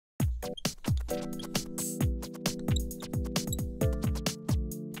Hello,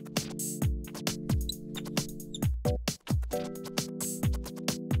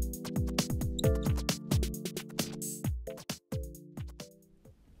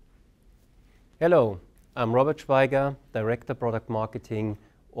 I'm Robert Schweiger, Director Product Marketing,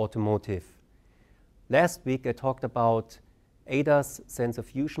 Automotive. Last week I talked about ADAS sensor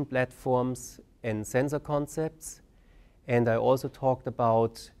fusion platforms and sensor concepts, and I also talked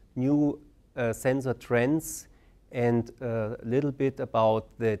about new sensor trends and a little bit about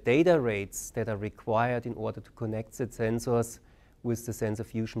the data rates that are required in order to connect the sensors with the sensor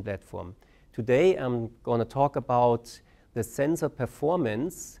fusion platform. Today I'm going to talk about the sensor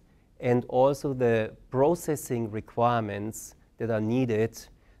performance and also the processing requirements that are needed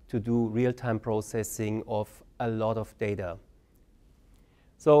to do real-time processing of a lot of data.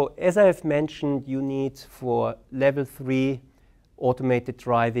 So as I have mentioned, you need for level 3 automated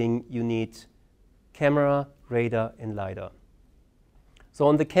driving, you need camera, radar, and Lidar. So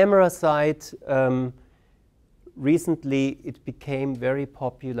on the camera side, recently it became very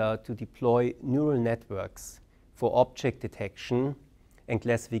popular to deploy neural networks for object detection and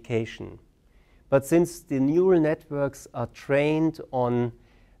classification. But since the neural networks are trained on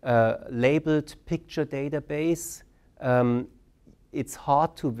labeled picture database, it's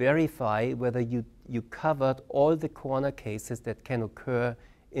hard to verify whether you covered all the corner cases that can occur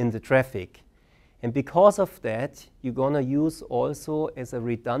in the traffic. And because of that, you're going to use also as a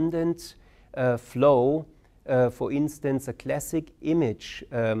redundant flow, for instance, a classic image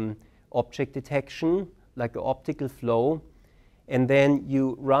object detection, like an optical flow, and then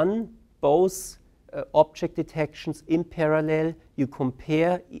you run both object detections in parallel, you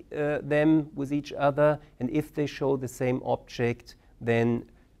compare them with each other, and if they show the same object, then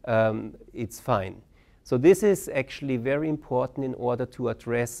it's fine. So this is actually very important in order to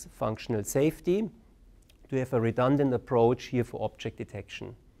address functional safety, to have a redundant approach here for object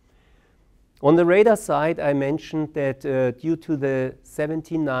detection. On the radar side, I mentioned that due to the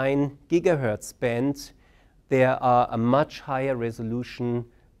 79 gigahertz band, there are a much higher resolution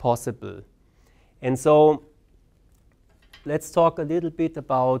possible. And so let's talk a little bit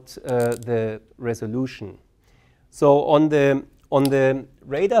about the resolution. So on the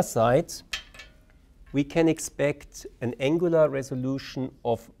radar side, we can expect an angular resolution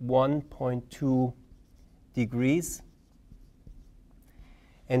of 1.2 degrees.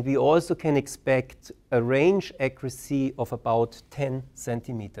 And we also can expect a range accuracy of about 10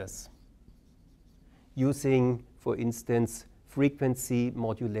 centimeters. Using, for instance, frequency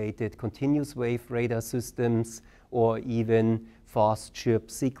modulated continuous wave radar systems or even fast chirp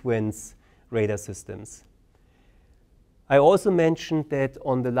sequence radar systems. I also mentioned that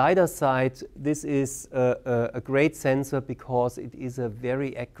on the Lidar side, this is a great sensor because it is a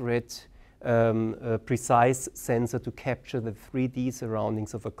very accurate, precise sensor to capture the 3D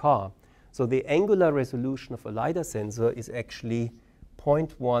surroundings of a car. So the angular resolution of a Lidar sensor is actually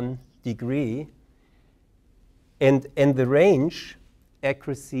 0.1 degree. And the range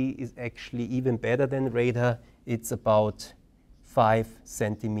accuracy is actually even better than radar. It's about 5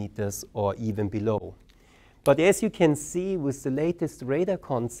 centimeters or even below. But as you can see with the latest radar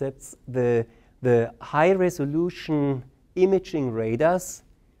concepts, the high resolution imaging radars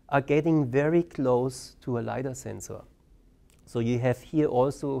are getting very close to a Lidar sensor. So you have here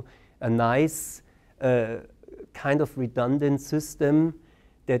also a nice kind of redundant system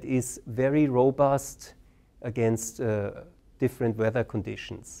that is very robust against different weather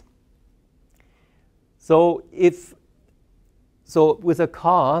conditions. So with a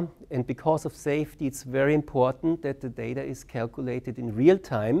car, and because of safety, it's very important that the data is calculated in real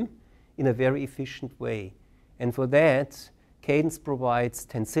time in a very efficient way. And for that, Cadence provides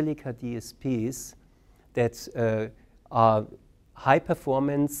Tensilica DSPs that are high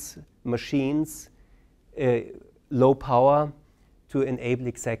performance machines, low power, to enable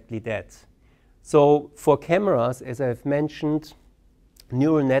exactly that. So for cameras, as I've mentioned,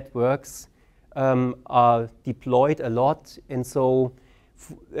 neural networks are deployed a lot, and so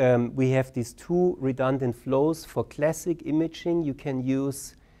we have these two redundant flows. For classic imaging, you can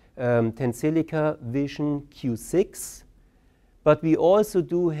use Tensilica Vision Q6, but we also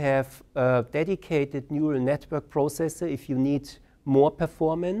do have a dedicated neural network processor if you need more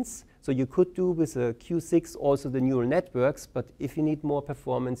performance. So you could do with a Q6 also the neural networks, but if you need more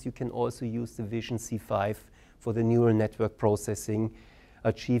performance, you can also use the Vision C5 for the neural network processing,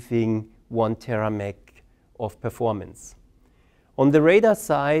 achieving 1 terameg of performance. On the radar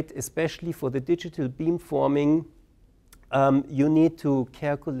side, especially for the digital beamforming, you need to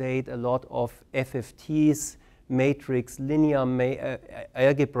calculate a lot of FFTs, matrix, linear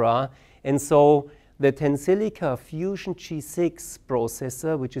algebra. And so the Tensilica Fusion G6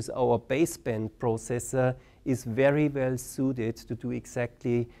 processor, which is our baseband processor, is very well suited to do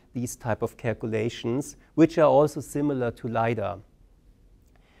exactly these type of calculations, which are also similar to Lidar.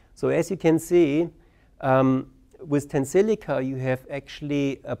 So as you can see, with Tensilica, you have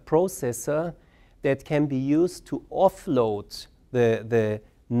actually a processor that can be used to offload the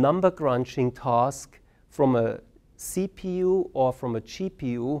number crunching task from a CPU or from a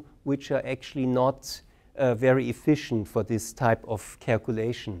GPU, which are actually not very efficient for this type of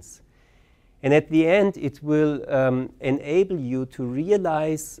calculations. And at the end, it will enable you to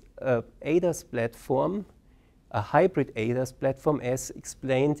realize a ADAS platform, a hybrid ADAS platform, as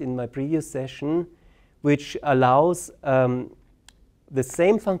explained in my previous session, which allows the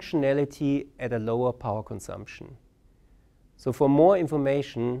same functionality at a lower power consumption. So for more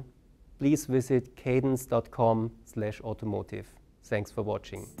information, please visit cadence.com/automotive. Thanks for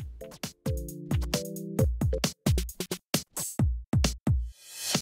watching.